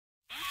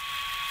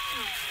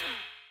Got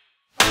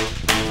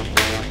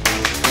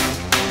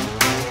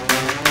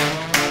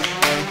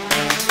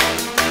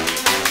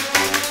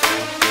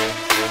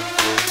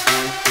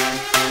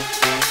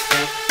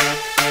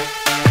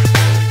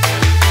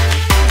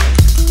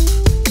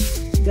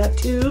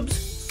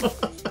tubes?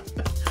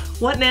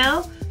 What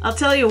now? I'll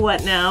tell you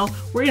what now.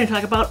 We're going to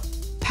talk about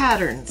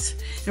patterns.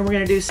 And we're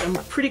going to do some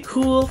pretty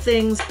cool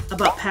things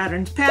about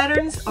patterns.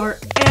 Patterns are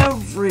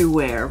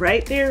everywhere,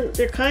 right? They're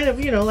kind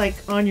of, you know, like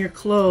on your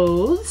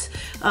clothes.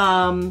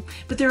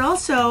 But they're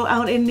also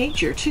out in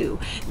nature too.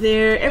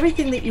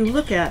 Everything that you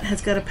look at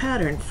has got a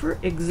pattern. For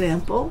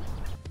example,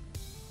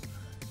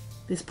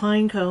 this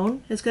pine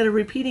cone has got a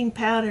repeating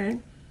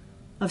pattern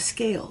of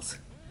scales.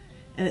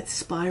 And it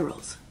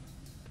spirals.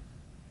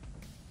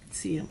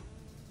 See them.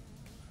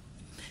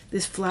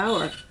 This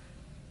flower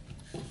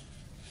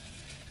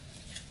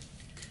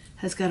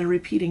has got a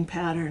repeating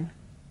pattern.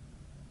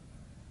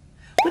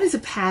 What is a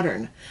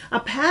pattern? A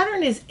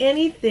pattern is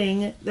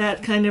anything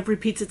that kind of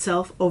repeats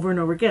itself over and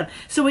over again.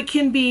 So it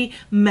can be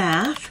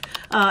math,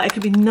 it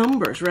could be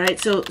numbers, right?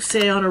 So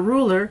say on a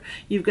ruler,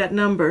 you've got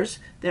numbers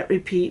that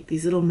repeat,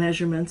 these little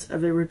measurements of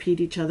they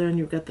repeat each other, and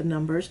you've got the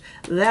numbers.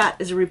 That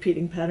is a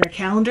repeating pattern. A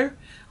calendar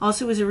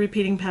also is a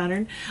repeating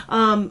pattern.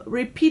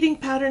 Repeating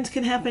patterns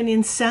can happen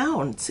in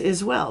sounds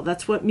as well.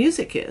 That's what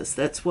music is.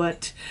 That's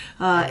what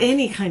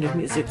any kind of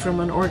music,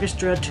 from an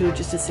orchestra to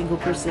just a single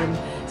person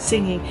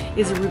singing,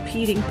 is a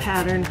repeating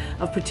pattern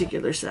of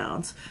particular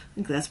sounds. I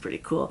think that's pretty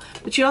cool.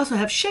 But you also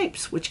have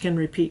shapes which can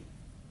repeat.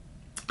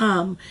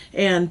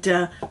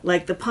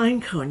 Like the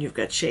pine cone, you've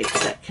got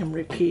shapes that can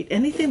repeat.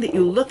 Anything that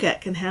you look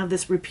at can have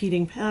this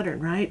repeating pattern,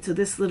 right? So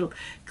this little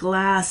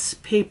glass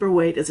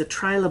paperweight is a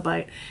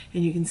trilobite,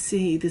 and you can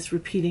see this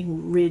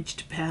repeating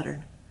ridged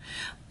pattern.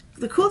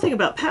 The cool thing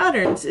about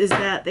patterns is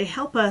that they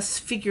help us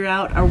figure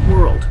out our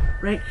world,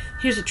 right?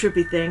 Here's a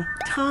trippy thing.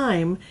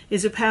 Time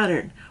is a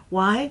pattern.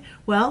 Why?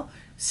 Well,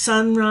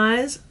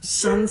 sunrise,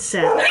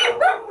 sunset.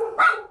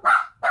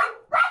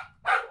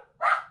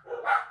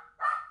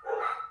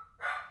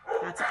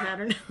 That's a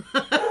pattern.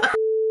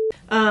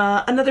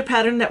 Another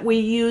pattern that we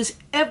use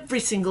every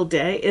single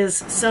day is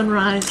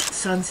sunrise,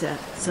 sunset.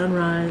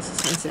 Sunrise,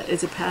 sunset.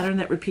 It's a pattern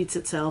that repeats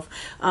itself.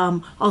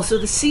 Also,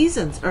 the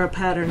seasons are a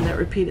pattern that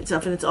repeat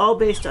itself, and it's all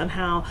based on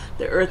how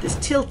the earth is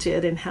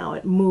tilted and how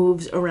it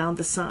moves around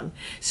the sun.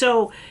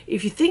 So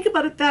if you think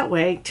about it that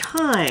way,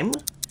 time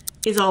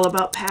is all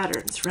about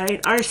patterns,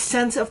 right? Our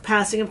sense of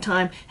passing of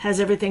time has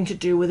everything to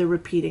do with a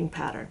repeating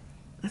pattern.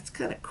 That's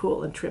kind of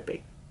cool and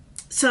trippy.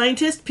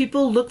 Scientists,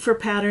 people look for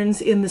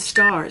patterns in the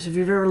stars. If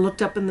you've ever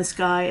looked up in the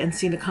sky and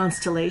seen a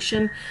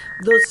constellation,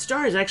 those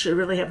stars actually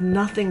really have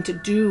nothing to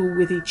do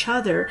with each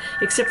other,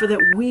 except for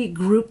that we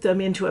group them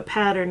into a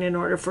pattern in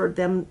order for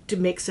them to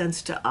make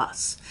sense to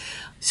us.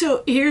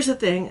 So here's the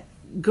thing.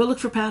 Go look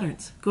for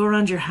patterns. Go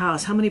around your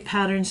house. How many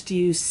patterns do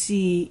you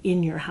see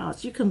in your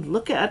house? You can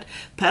look at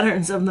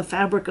patterns on the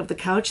fabric of the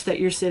couch that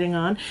you're sitting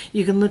on.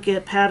 You can look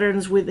at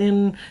patterns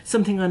within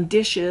something on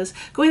dishes.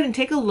 Go ahead and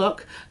take a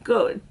look.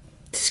 Go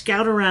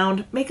scout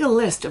around, make a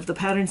list of the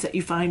patterns that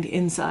you find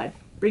inside.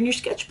 Bring your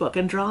sketchbook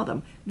and draw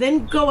them.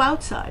 Then go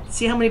outside.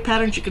 See how many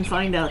patterns you can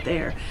find out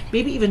there.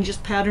 Maybe even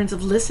just patterns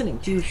of listening.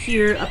 Do you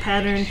hear a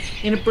pattern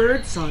in a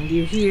bird song? Do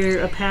you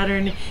hear a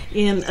pattern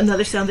in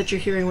another sound that you're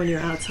hearing when you're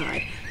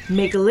outside?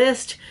 Make a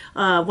list.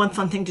 One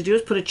fun thing to do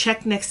is put a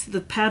check next to the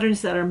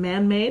patterns that are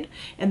man-made,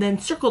 and then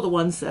circle the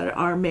ones that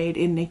are made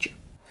in nature.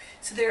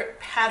 So there are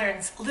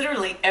patterns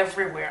literally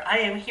everywhere. I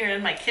am here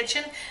in my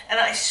kitchen, and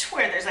I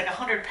swear there's like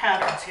 100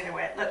 patterns either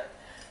way. Look,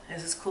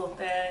 there's this cool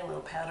thing, a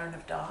little pattern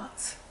of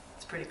dots.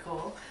 It's pretty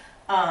cool.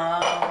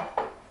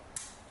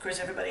 Of course,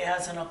 everybody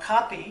has an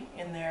okapi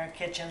in their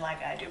kitchen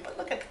like I do, but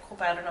look at the cool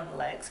pattern on the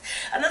legs.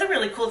 Another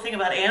really cool thing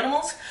about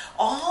animals,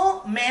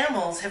 all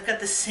mammals have got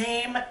the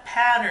same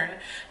pattern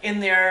in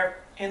their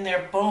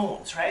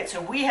bones, right? So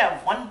we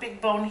have one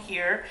big bone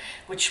here,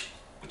 which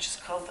is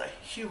called the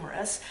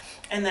humerus,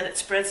 and then it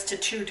spreads to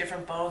 2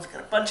 different bones.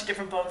 Got a bunch of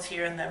different bones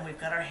here, and then we've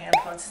got our hand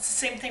bones. It's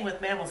the same thing with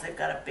mammals. They've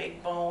got a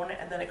big bone,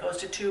 and then it goes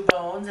to 2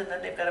 bones, and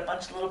then they've got a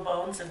bunch of little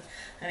bones, and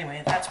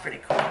anyway, that's pretty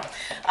cool.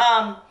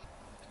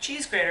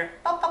 Cheese grater,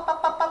 pop, pop,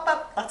 pop, pop, pop,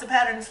 pop. Lots of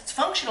patterns. It's a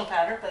functional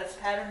pattern, but it's a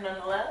pattern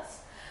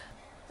nonetheless.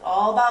 It's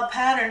all about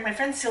pattern. My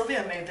friend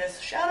Sylvia made this.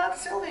 Shout out to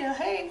Sylvia,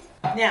 hey.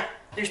 Now,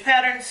 there's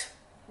patterns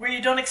where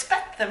you don't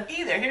expect them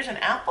either. Here's an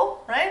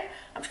apple, right?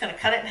 I'm just gonna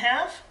cut it in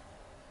half.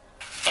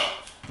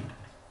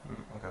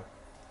 Okay.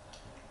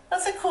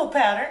 That's a cool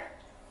pattern.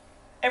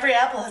 Every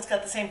apple has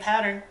got the same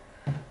pattern.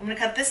 I'm gonna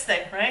cut this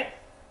thing, right?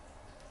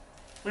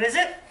 What is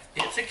it?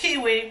 It's a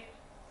kiwi.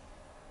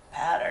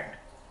 Pattern.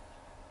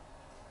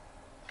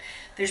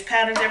 There's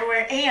patterns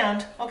everywhere,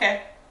 and,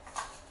 okay,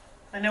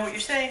 I know what you're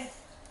saying.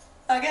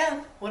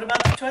 Again, what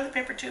about the toilet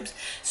paper tubes?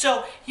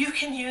 So you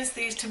can use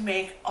these to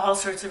make all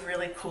sorts of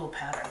really cool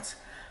patterns.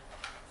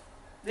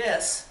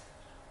 This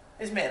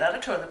is made out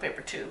of toilet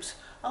paper tubes.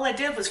 All I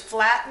did was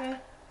flatten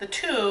the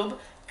tube,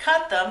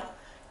 cut them,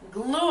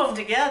 glue them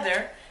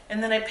together,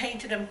 and then I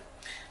painted them.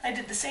 I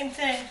did the same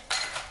thing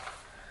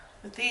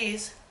with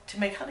these to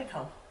make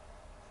honeycomb.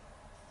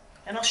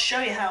 and I'll show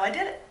you how I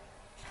did it.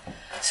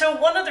 So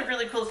one of the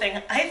really cool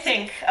things I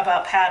think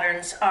about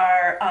patterns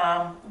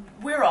are,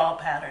 we're all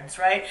patterns,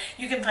 right?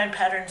 You can find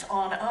patterns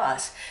on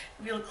us.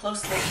 If you look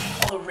closely,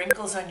 all the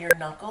wrinkles on your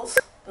knuckles,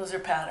 those are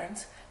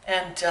patterns.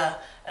 And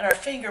our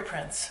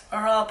fingerprints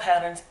are all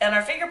patterns. And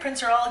our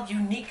fingerprints are all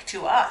unique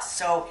to us.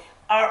 So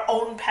our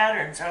own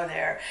patterns are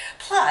there.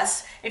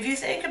 Plus, if you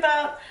think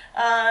about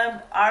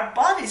our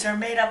bodies are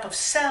made up of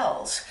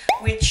cells,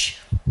 which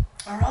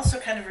are also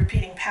kind of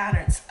repeating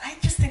patterns. I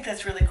just think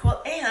that's really cool.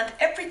 And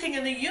everything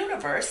in the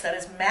universe that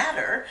is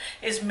matter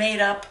is made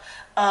up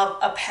of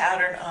a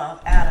pattern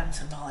of atoms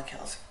and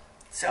molecules.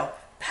 So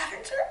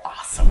patterns are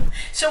awesome.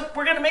 So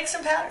we're going to make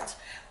some patterns.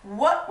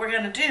 What we're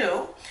going to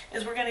do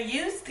is we're going to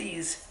use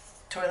these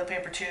toilet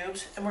paper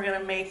tubes and we're going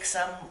to make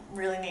some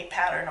really neat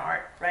pattern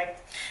art, right?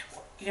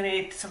 You're going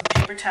to need some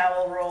paper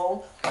towel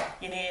roll.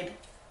 You need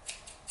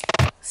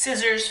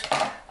scissors.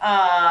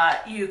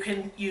 You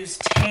can use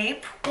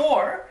tape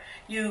or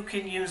you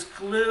can use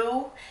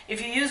glue.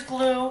 If you use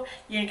glue,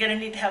 you're going to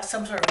need to have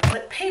some sort of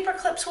clip. Paper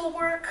clips will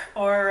work,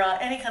 or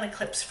any kind of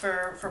clips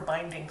for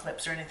binding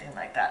clips or anything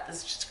like that. This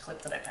is just a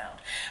clip that I found.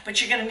 But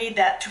you're going to need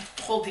that to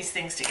hold these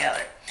things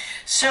together.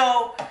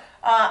 So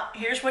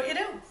here's what you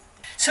do.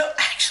 So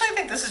actually I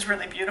think this is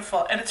really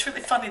beautiful, and it's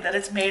really funny that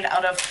it's made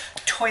out of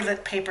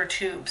toilet paper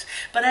tubes.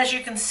 But as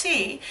you can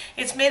see,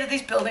 it's made of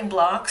these building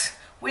blocks,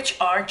 which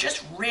are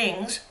just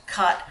rings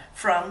cut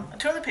from a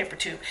toilet paper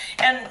tube.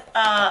 And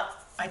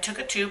I took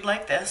a tube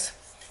like this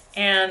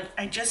and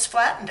I just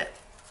flattened it.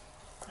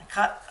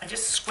 I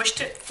just squished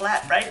it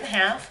flat right in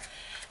half,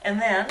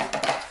 and then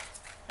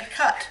I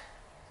cut.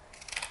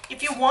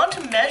 If you want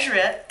to measure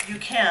it, you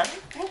can.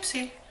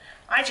 Whoopsie.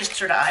 I just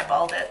sort of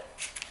eyeballed it.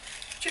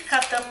 But you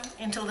cut them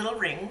into little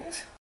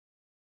rings.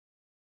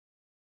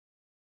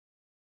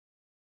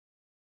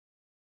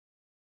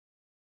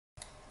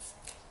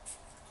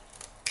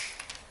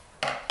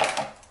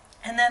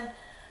 And then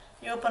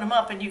you open them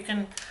up, and you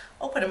can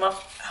open them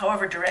up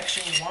however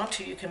direction you want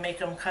to. You can make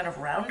them kind of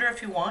rounder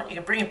if you want. You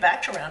can bring it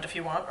back to round if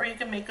you want, or you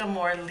can make them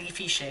more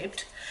leafy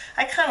shaped.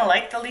 I kind of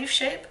like the leaf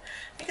shape.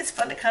 I think it's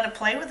fun to kind of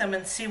play with them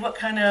and see what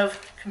kind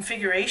of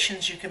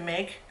configurations you can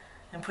make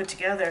and put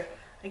together.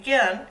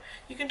 Again,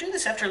 you can do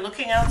this after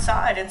looking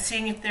outside and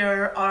seeing if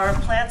there are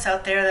plants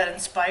out there that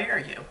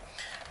inspire you,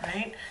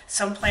 right?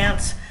 Some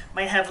plants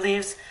might have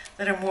leaves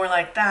that are more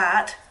like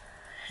that,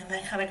 and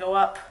then kind of go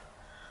up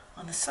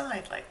on the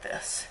side like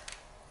this.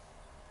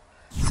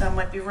 Some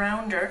might be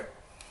rounder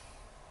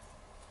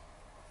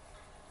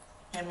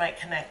and might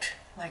connect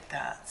like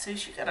that. So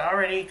you've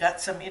already got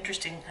some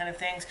interesting kind of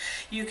things.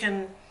 You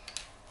can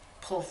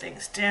pull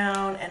things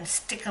down and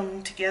stick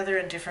them together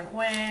in different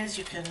ways.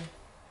 You can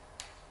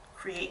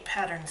create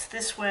patterns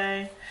this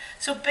way.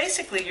 So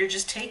basically you're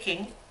just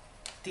taking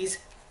these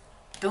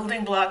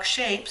building block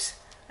shapes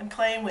and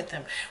playing with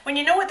them. When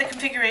you know what the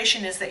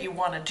configuration is that you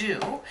want to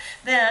do,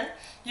 then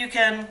you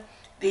can,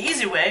 the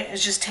easy way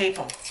is just tape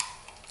them.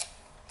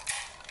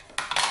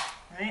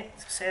 Right?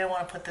 So say I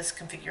want to put this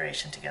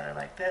configuration together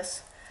like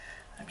this.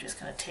 I'm just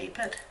going to tape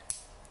it.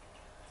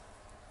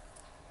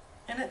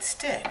 And it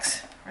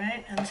sticks,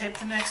 right? And tape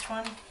the next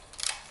one.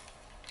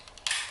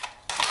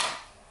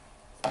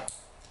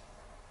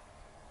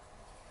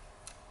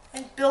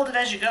 And build it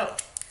as you go.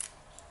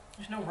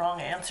 There's no wrong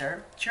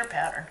answer. It's your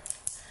pattern.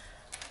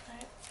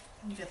 Right?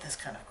 And you get this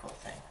kind of cool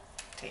thing.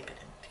 Tape it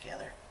in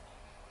together.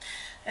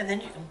 And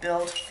then you can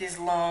build these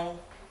long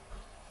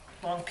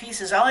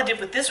pieces. All I did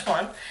with this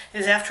one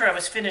is after I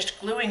was finished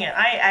gluing it,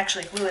 I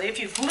actually glue it. If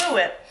you glue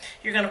it,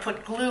 you're going to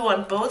put glue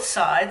on both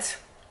sides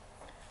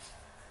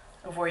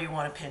of where you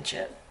want to pinch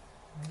it.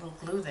 A little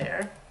glue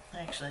there. I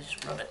actually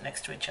just rub it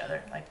next to each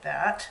other like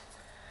that.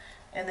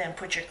 And then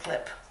put your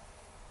clip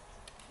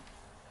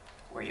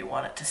where you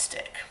want it to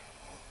stick.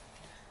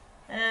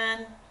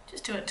 And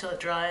just do it until it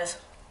dries.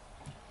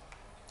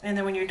 And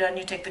then when you're done,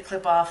 you take the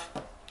clip off.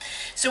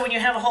 So when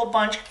you have a whole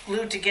bunch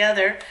glued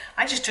together,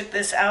 I just took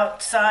this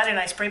outside and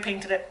I spray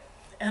painted it.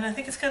 And I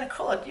think it's kind of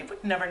cool. You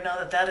would never know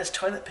that that is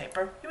toilet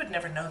paper. You would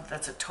never know that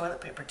that's a toilet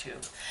paper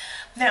tube.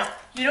 Now,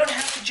 you don't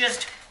have to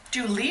just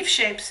do leaf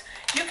shapes.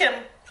 You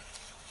can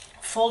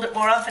fold it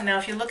more often. Now,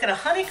 if you look at a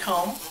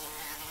honeycomb,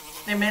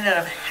 they're made out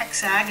of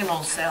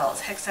hexagonal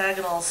cells.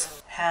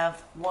 Hexagonals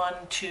have 1,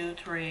 2,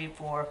 3,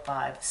 4,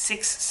 5,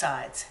 6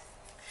 sides.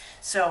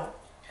 So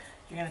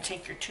you're going to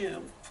take your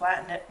tube,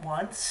 flatten it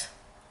once,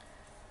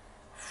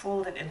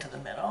 fold it into the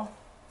middle,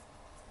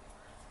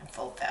 and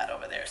fold that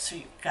over there. So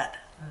you've got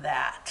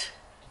that,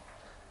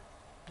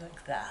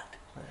 like that.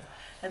 Yeah.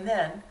 And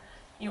then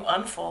you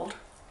unfold,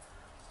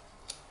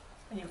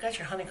 and you've got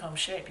your honeycomb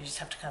shape. You just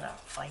have to kind of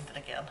find it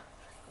again,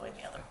 going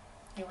the other.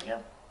 Here we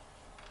go.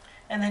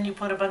 And then you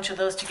put a bunch of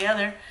those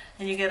together,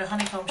 and you get a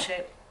honeycomb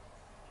shape.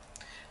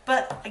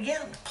 But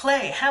again,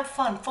 play, have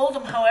fun, fold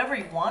them however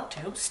you want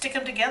to, stick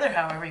them together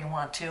however you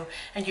want to,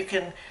 and you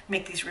can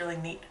make these really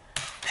neat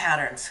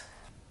patterns.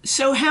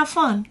 So have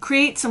fun,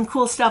 create some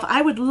cool stuff.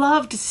 I would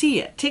love to see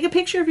it. Take a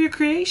picture of your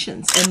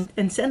creations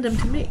and send them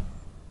to me.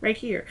 right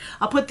here.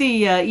 I'll put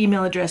the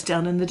email address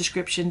down in the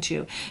description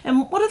too.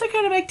 And what other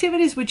kind of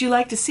activities would you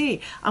like to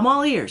see? I'm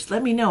all ears.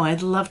 Let me know.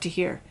 I'd love to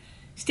hear.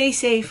 Stay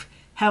safe.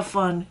 Have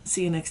fun.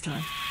 See you next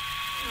time.